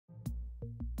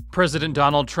President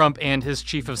Donald Trump and his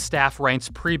chief of staff, Reince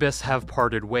Priebus, have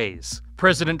parted ways.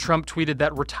 President Trump tweeted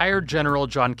that retired General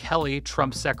John Kelly,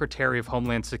 Trump's Secretary of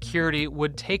Homeland Security,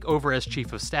 would take over as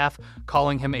chief of staff,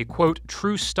 calling him a, quote,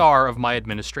 true star of my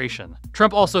administration.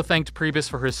 Trump also thanked Priebus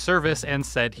for his service and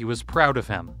said he was proud of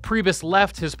him. Priebus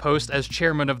left his post as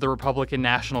chairman of the Republican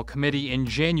National Committee in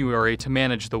January to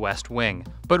manage the West Wing.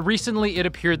 But recently it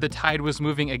appeared the tide was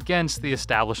moving against the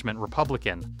establishment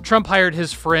Republican. Trump hired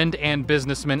his friend and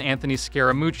businessman Anthony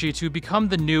Scaramucci to become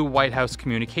the new White House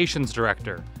communications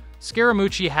director.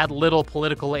 Scaramucci had little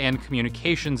political and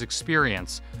communications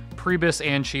experience. Priebus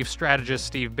and chief strategist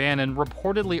Steve Bannon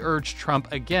reportedly urged Trump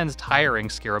against hiring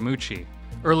Scaramucci.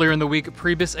 Earlier in the week,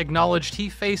 Priebus acknowledged he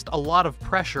faced a lot of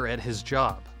pressure at his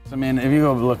job. I mean, if you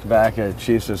go look back at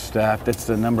chiefs of staff, that's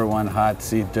the #1 hot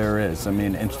seat there is. I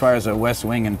mean, as far as a West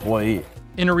Wing employee.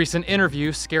 In a recent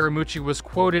interview, Scaramucci was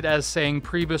quoted as saying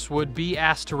Priebus would be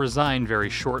asked to resign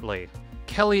very shortly.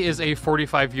 Kelly is a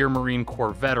 45-year Marine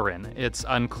Corps veteran. It's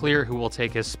unclear who will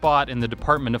take his spot in the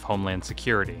Department of Homeland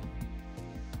Security.